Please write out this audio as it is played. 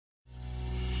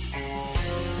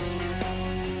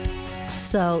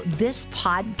So this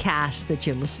podcast that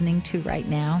you're listening to right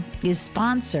now is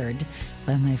sponsored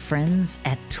by my friends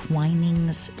at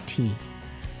Twinings Tea.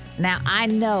 Now, I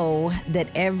know that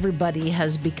everybody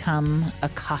has become a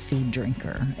coffee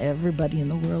drinker. Everybody in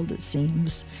the world, it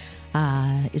seems,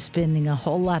 is spending a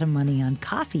whole lot of money on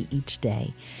coffee each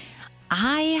day.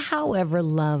 I, however,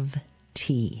 love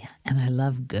tea, and I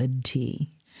love good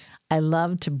tea. I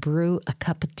love to brew a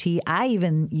cup of tea. I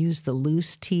even use the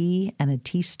loose tea and a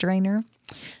tea strainer.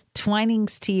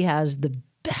 Twinings Tea has the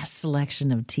best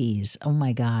selection of teas. Oh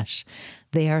my gosh.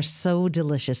 They are so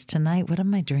delicious. Tonight, what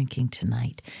am I drinking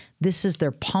tonight? This is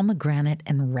their pomegranate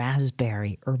and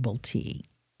raspberry herbal tea.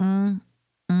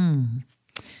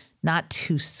 Not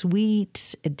too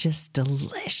sweet, just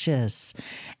delicious.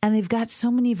 And they've got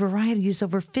so many varieties,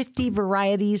 over 50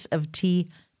 varieties of tea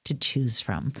to choose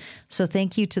from. So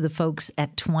thank you to the folks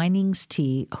at Twinings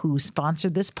Tea who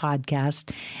sponsored this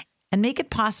podcast and make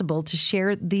it possible to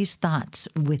share these thoughts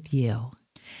with you.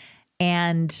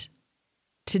 And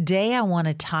today I want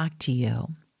to talk to you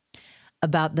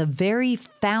about the very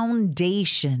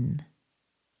foundation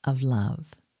of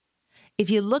love. If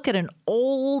you look at an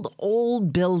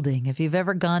old building, if you've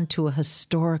ever gone to a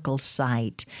historical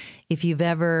site, if you've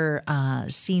ever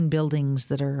seen buildings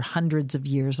that are hundreds of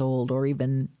years old or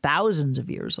even thousands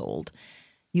of years old,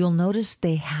 you'll notice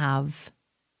they have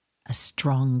a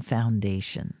strong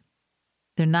foundation.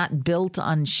 They're not built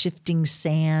on shifting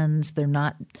sands. They're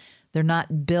not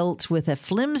built with a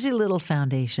flimsy little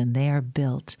foundation. They are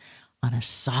built on a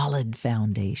solid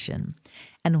foundation.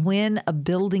 And when a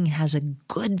building has a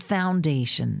good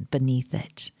foundation beneath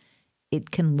it, it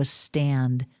can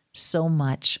withstand so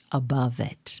much above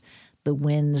it. The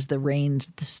winds, the rains,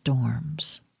 the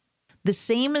storms. The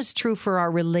same is true for our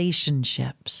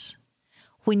relationships.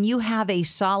 When you have a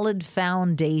solid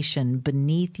foundation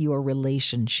beneath your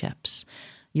relationships,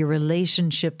 your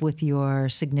relationship with your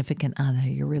significant other,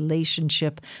 your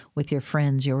relationship with your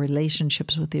friends, your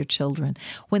relationships with your children.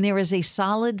 When there is a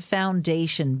solid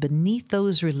foundation beneath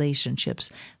those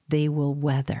relationships, they will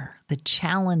weather the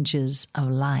challenges of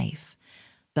life,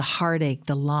 the heartache,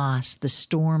 the loss, the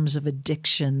storms of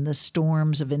addiction, the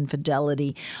storms of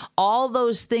infidelity, all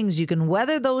those things. You can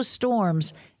weather those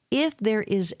storms if there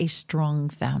is a strong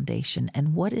foundation.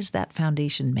 And what is that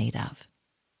foundation made of?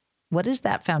 What does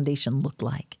that foundation look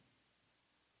like?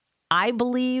 I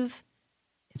believe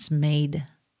it's made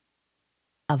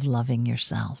of loving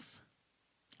yourself,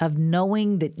 of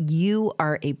knowing that you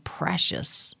are a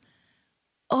precious,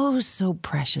 oh so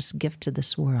precious gift to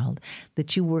this world,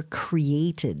 that you were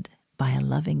created by a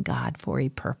loving God for a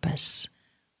purpose.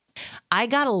 I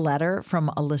got a letter from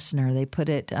a listener. They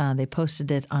posted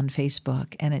it on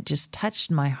Facebook, and it just touched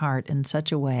my heart in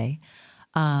such a way.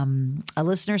 A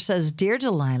listener says, "Dear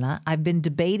Delilah, I've been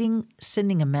debating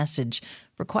sending a message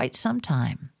for quite some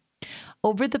time.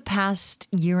 Over the past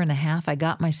year and a half, I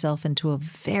got myself into a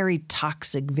very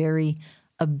toxic, very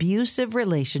abusive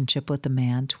relationship with a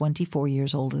man 24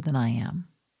 years older than I am.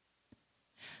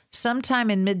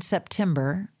 Sometime in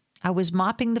mid-September, I was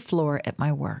mopping the floor at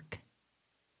my work.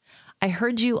 I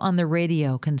heard you on the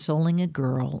radio consoling a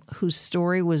girl whose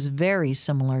story was very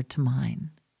similar to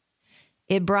mine.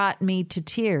 It brought me to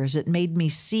tears. It made me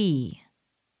see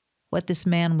what this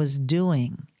man was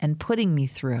doing and putting me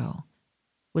through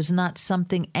was not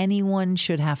something anyone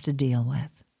should have to deal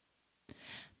with.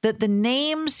 That the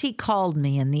names he called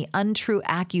me and the untrue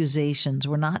accusations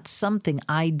were not something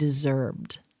I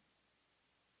deserved.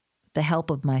 With the help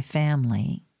of my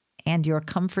family and your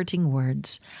comforting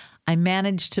words, I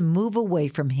managed to move away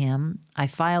from him. I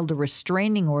filed a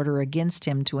restraining order against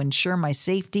him to ensure my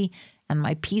safety and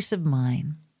my peace of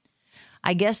mind.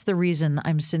 I guess the reason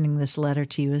I'm sending this letter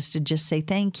to you is to just say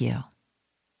thank you.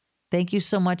 Thank you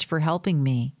so much for helping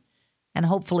me, and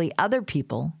hopefully other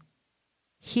people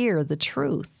hear the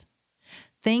truth.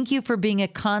 Thank you for being a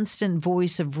constant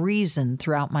voice of reason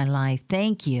throughout my life.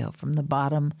 Thank you from the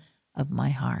bottom of my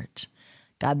heart.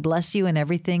 God bless you in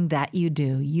everything that you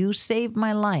do. You saved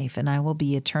my life, and I will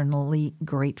be eternally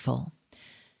grateful.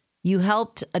 You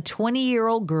helped a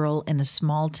 20-year-old girl in a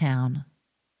small town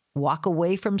walk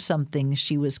away from something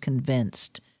she was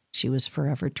convinced she was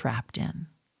forever trapped in."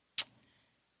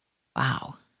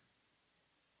 Wow.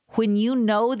 When you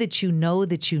know that you know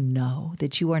that you know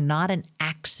that you are not an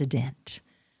accident,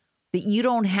 that you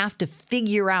don't have to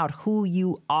figure out who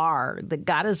you are, that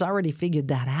God has already figured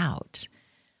that out,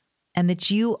 and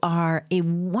that you are a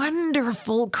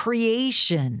wonderful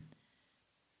creation,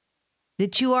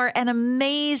 that you are an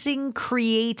amazing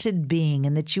created being,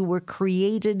 and that you were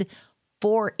created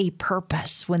for a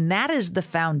purpose. When that is the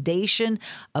foundation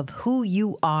of who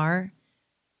you are,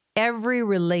 every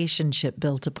relationship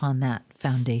built upon that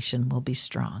foundation will be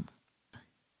strong.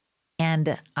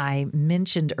 And I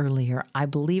mentioned earlier, I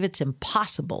believe it's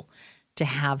impossible to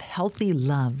have healthy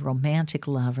love, romantic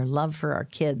love, or love for our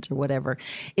kids or whatever.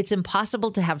 It's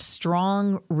impossible to have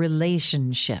strong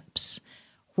relationships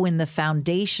when the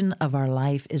foundation of our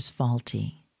life is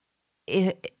faulty.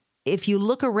 If you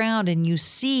look around and you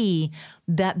see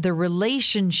that the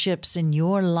relationships in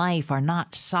your life are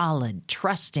not solid,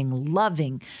 trusting,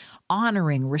 loving,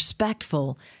 honoring,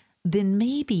 respectful, then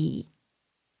maybe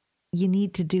you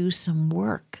need to do some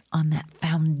work on that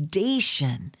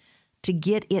foundation to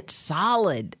get it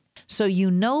solid. So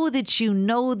you know that you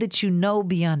know that you know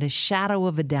beyond a shadow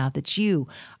of a doubt that you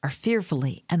are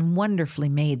fearfully and wonderfully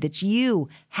made, that you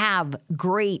have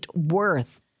great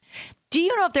worth. Do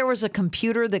you know if there was a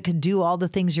computer that could do all the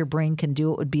things your brain can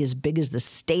do, it would be as big as the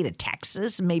state of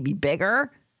Texas, maybe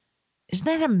bigger? Isn't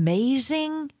that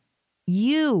amazing?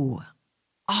 You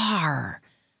are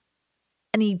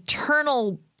an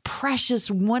eternal,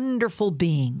 precious, wonderful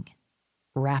being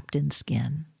wrapped in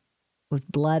skin with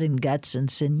blood and guts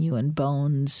and sinew and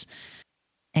bones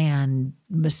and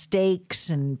mistakes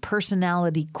and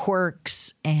personality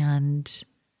quirks and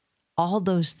all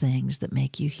those things that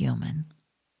make you human.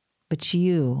 But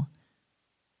you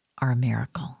are a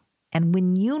miracle. And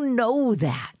when you know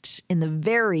that in the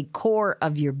very core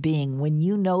of your being, when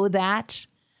you know that,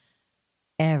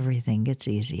 everything gets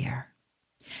easier.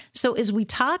 So as we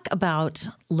talk about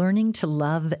learning to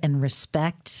love and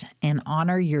respect and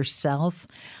honor yourself,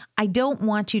 I don't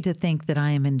want you to think that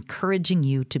I am encouraging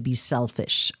you to be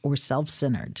selfish or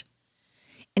self-centered.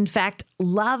 In fact,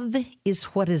 love is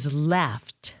what is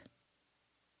left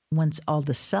once all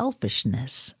the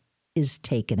selfishness is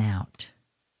taken out.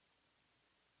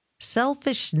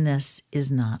 Selfishness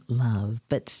is not love,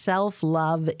 but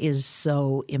self-love is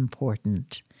so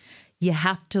important. You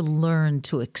have to learn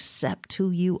to accept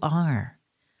who you are.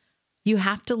 You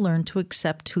have to learn to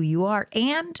accept who you are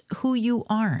and who you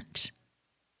aren't.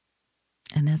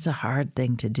 And that's a hard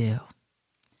thing to do.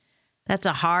 That's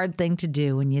a hard thing to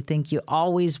do when you think you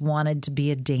always wanted to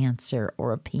be a dancer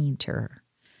or a painter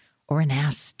or an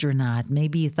astronaut.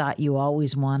 Maybe you thought you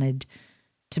always wanted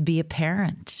to be a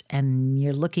parent and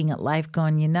you're looking at life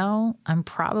going, you know, I'm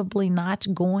probably not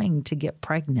going to get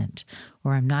pregnant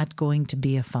or I'm not going to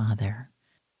be a father.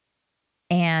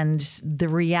 And the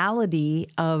reality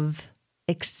of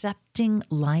accepting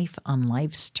life on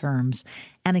life's terms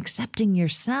and accepting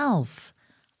yourself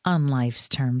on life's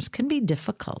terms can be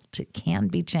difficult. It can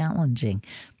be challenging,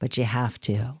 but you have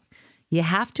to. You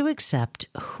have to accept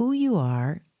who you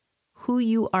are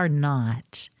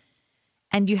not,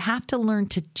 and you have to learn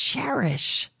to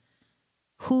cherish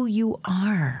who you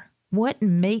are. What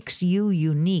makes you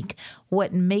unique?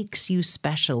 What makes you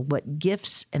special? What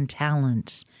gifts and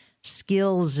talents,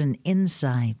 skills and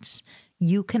insights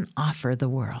you can offer the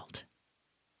world?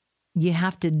 You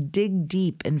have to dig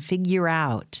deep and figure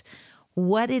out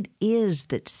what it is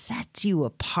that sets you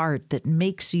apart, that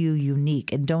makes you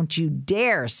unique. And don't you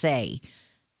dare say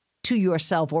to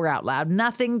yourself or out loud,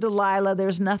 nothing, Delilah,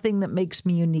 there's nothing that makes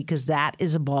me unique, because that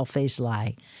is a bald-faced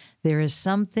lie. There are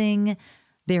some things,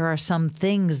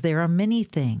 there are many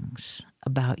things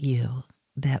about you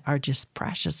that are just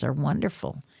precious or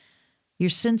wonderful. Your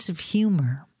sense of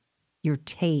humor, your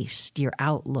taste, your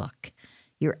outlook,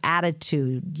 your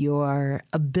attitude, your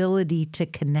ability to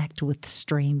connect with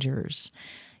strangers,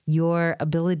 your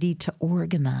ability to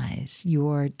organize,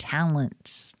 your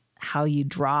talents, how you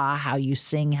draw, how you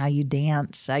sing, how you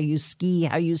dance, how you ski,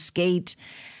 how you skate,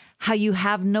 how you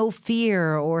have no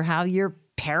fear, or how you're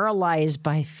paralyzed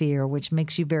by fear, which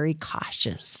makes you very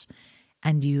cautious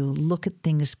and you look at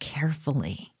things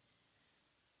carefully.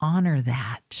 Honor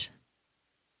that.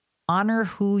 Honor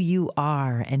who you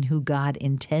are and who God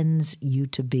intends you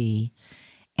to be,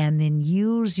 and then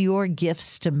use your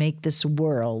gifts to make this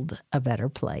world a better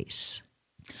place.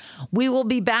 We will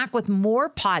be back with more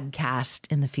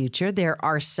podcasts in the future. There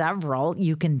are several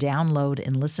you can download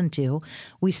and listen to.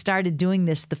 We started doing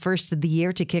this the first of the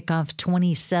year to kick off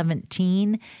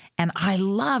 2017, and I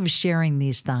love sharing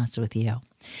these thoughts with you.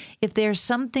 If there's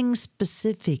something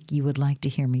specific you would like to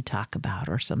hear me talk about,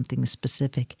 or something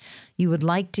specific you would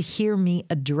like to hear me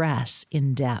address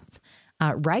in depth,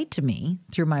 write to me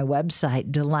through my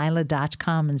website,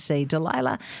 Delilah.com, and say,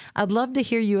 Delilah, I'd love to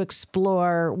hear you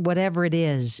explore whatever it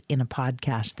is in a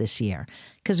podcast this year,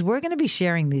 because we're going to be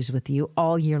sharing these with you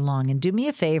all year long. And do me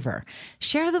a favor,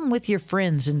 share them with your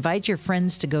friends. Invite your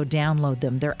friends to go download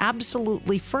them. They're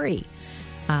absolutely free.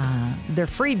 They're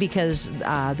free because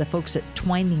the folks at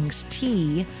Twinings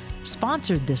Tea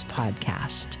sponsored this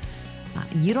podcast.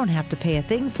 You don't have to pay a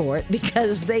thing for it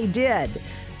because they did.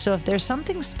 So if there's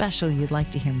something special you'd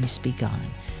like to hear me speak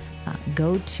on,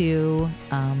 go to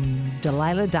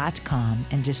Delilah.com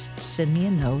and just send me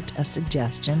a note, a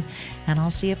suggestion, and I'll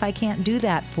see if I can't do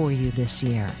that for you this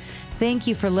year. Thank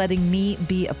you for letting me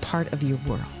be a part of your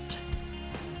world.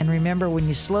 And remember, when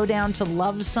you slow down to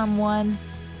love someone,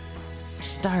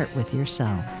 start with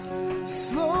yourself.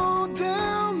 Slow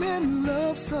down and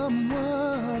love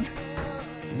someone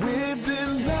with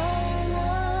Delilah.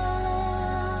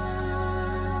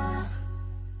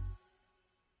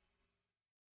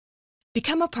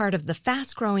 Become a part of the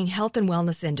fast-growing health and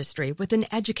wellness industry with an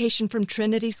education from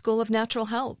Trinity School of Natural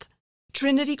Health.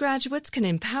 Trinity graduates can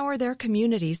empower their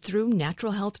communities through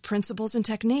natural health principles and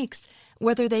techniques,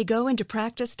 whether they go into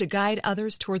practice to guide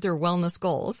others toward their wellness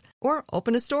goals or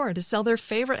open a store to sell their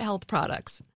favorite health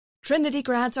products. Trinity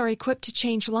grads are equipped to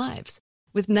change lives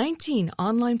with 19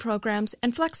 online programs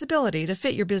and flexibility to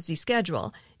fit your busy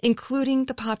schedule, including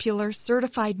the popular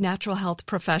Certified Natural Health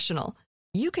Professional.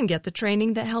 You can get the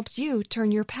training that helps you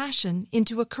turn your passion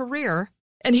into a career.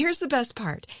 And here's the best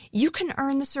part. You can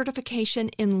earn the certification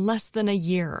in less than a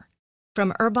year.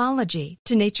 From herbology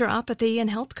to naturopathy and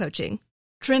health coaching,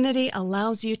 Trinity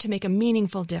allows you to make a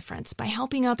meaningful difference by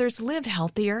helping others live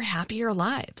healthier, happier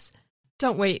lives.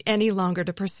 Don't wait any longer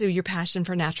to pursue your passion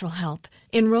for natural health.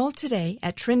 Enroll today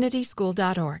at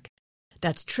trinityschool.org.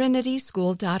 That's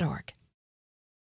trinityschool.org.